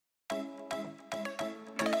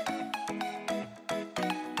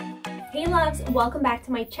Hey loves, welcome back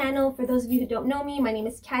to my channel. For those of you who don't know me, my name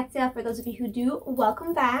is Katya. For those of you who do,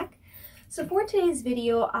 welcome back. So for today's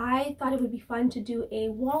video, I thought it would be fun to do a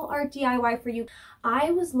wall art DIY for you.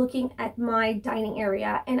 I was looking at my dining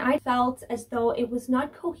area and I felt as though it was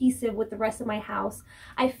not cohesive with the rest of my house.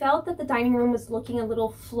 I felt that the dining room was looking a little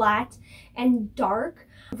flat and dark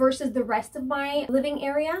versus the rest of my living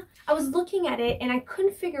area. I was looking at it and I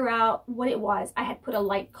couldn't figure out what it was. I had put a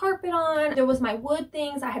light carpet on, there was my wood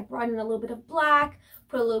things, I had brought in a little bit of black,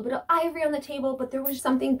 put a little bit of ivory on the table, but there was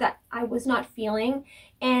something that I was not feeling,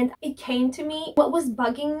 and it came to me. What was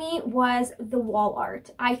bugging me was the wall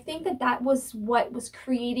art. I think that was what was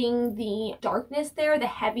creating the darkness there, the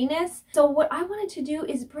heaviness. So what I wanted to do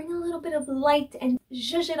is bring a little bit of light and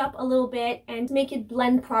zhuzh it up a little bit and make it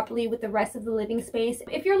blend properly with the rest of the living space.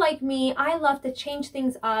 If you're like me, I love to change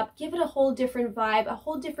things up, give it a whole different vibe, a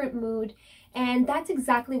whole different mood. And that's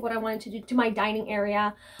exactly what I wanted to do to my dining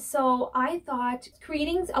area. So I thought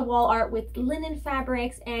creating a wall art with linen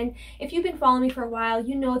fabrics, and if you've been following me for a while,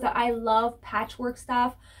 you know that I love patchwork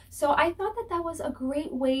stuff. So I thought that was a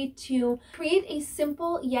great way to create a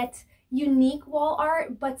simple yet unique wall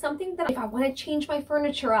art, but something that if I want to change my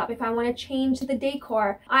furniture up, if I want to change the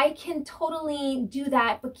decor, I can totally do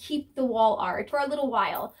that but keep the wall art for a little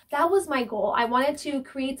while. That was my goal. I wanted to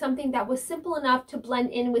create something that was simple enough to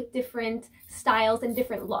blend in with different styles and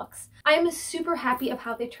different looks. I am super happy of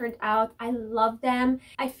how they turned out. I love them.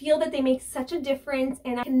 I feel that they make such a difference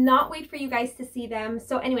and I cannot wait for you guys to see them.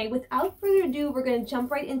 So anyway, without further ado, we're going to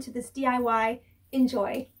jump right into this DIY.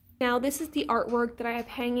 Enjoy. Now this is the artwork that I have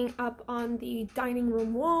hanging up on the dining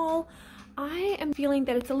room wall. I am feeling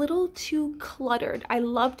that it's a little too cluttered. I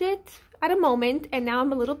loved it at a moment and now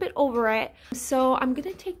I'm a little bit over it. So I'm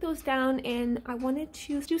gonna take those down, and I wanted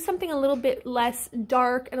to do something a little bit less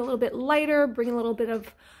dark and a little bit lighter, bring a little bit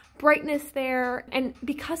of brightness there. And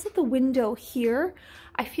because of the window here,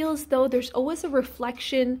 I feel as though there's always a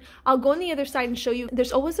reflection. I'll go on the other side and show you.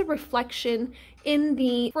 There's always a reflection in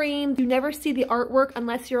the frame. You never see the artwork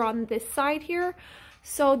unless you're on this side here.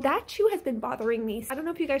 So that too has been bothering me. I don't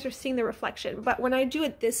know if you guys are seeing the reflection, but when I do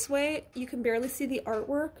it this way, you can barely see the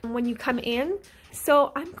artwork when you come in.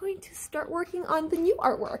 So I'm going to start working on the new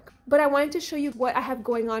artwork. But I wanted to show you what I have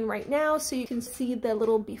going on right now so you can see the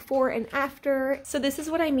little before and after. So this is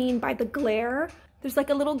what I mean by the glare. There's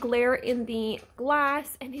like a little glare in the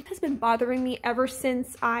glass, and it has been bothering me ever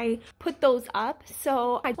since I put those up.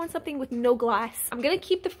 So I want something with no glass. I'm gonna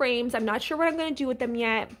keep the frames. I'm not sure what I'm gonna do with them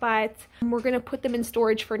yet, but we're gonna put them in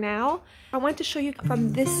storage for now. I wanted to show you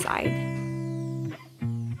from this side.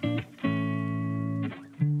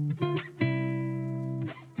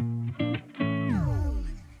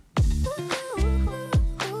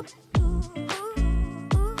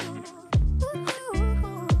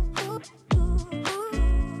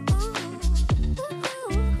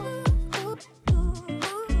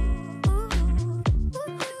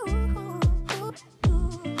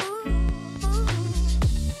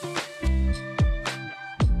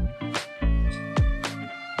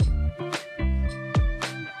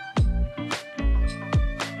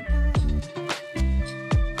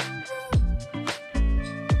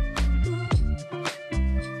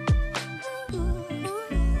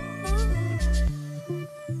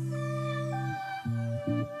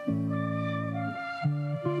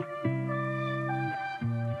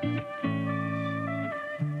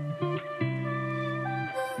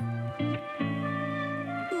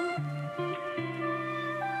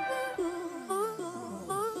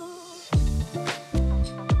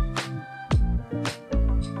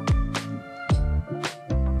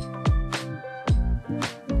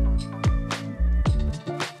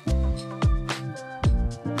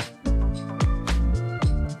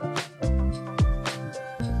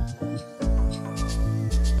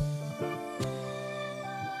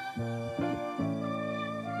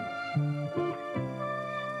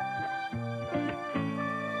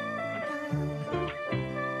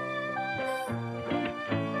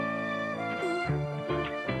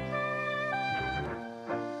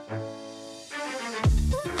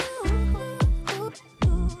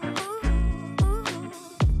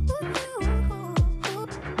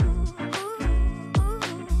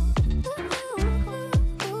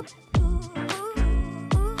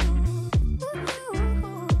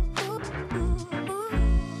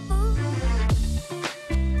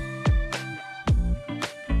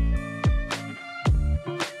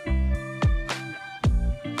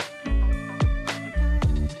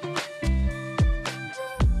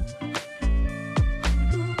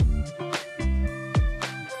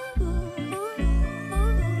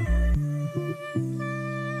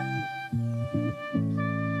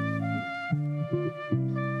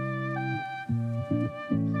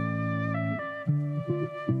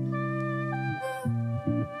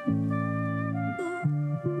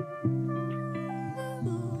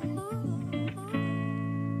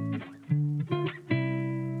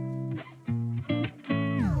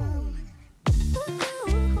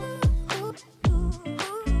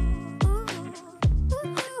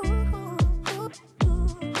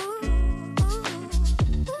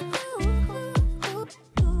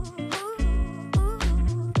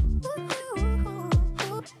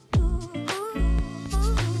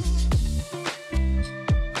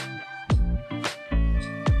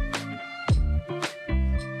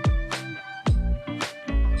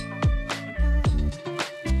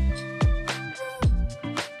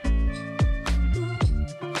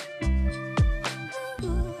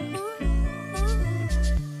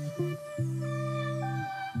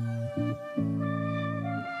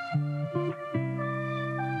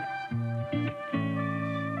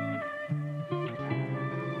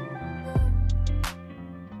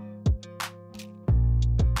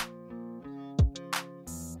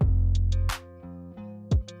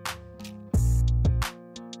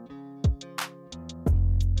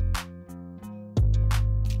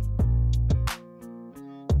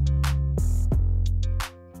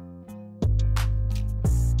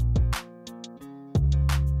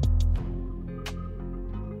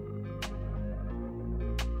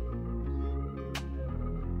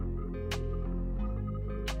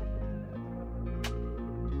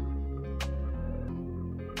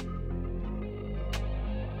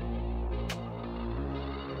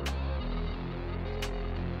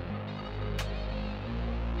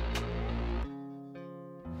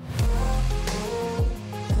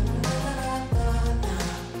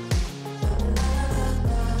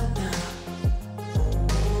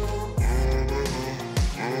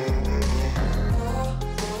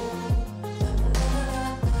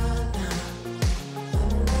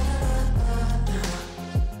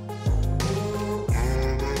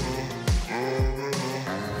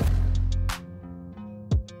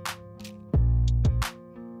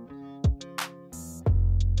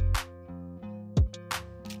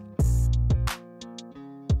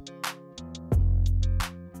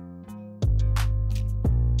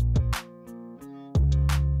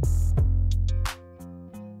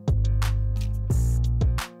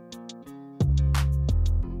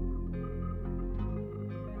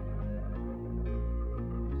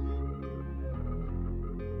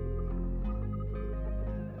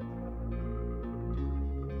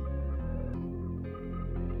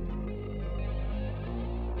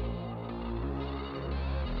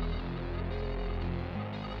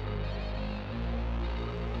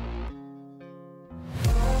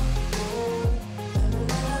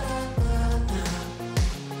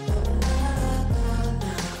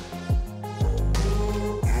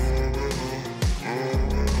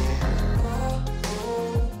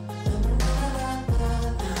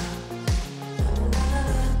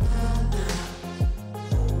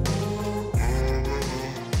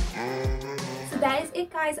 that is it,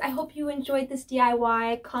 guys. I hope you enjoyed this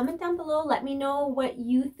DIY. Comment down below, let me know what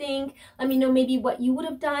you think. Let me know maybe what you would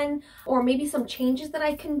have done, or maybe some changes that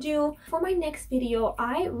I can do. For my next video,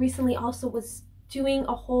 I recently also was doing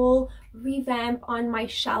a whole revamp on my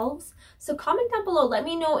shelves. So comment down below, let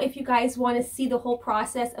me know if you guys want to see the whole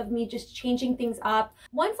process of me just changing things up.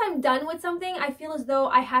 Once I'm done with something, I feel as though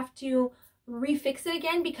I have to refix it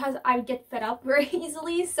again because I get fed up very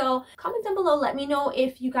easily. So comment down below, let me know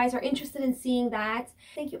if you guys are interested in seeing that.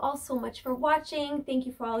 Thank you all so much for watching. Thank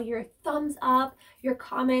you for all your thumbs up, your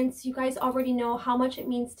comments. You guys already know how much it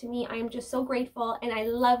means to me. I am just so grateful and I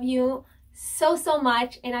love you so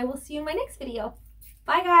much, and I will see you in my next video.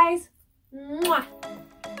 Bye guys.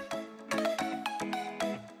 Mwah.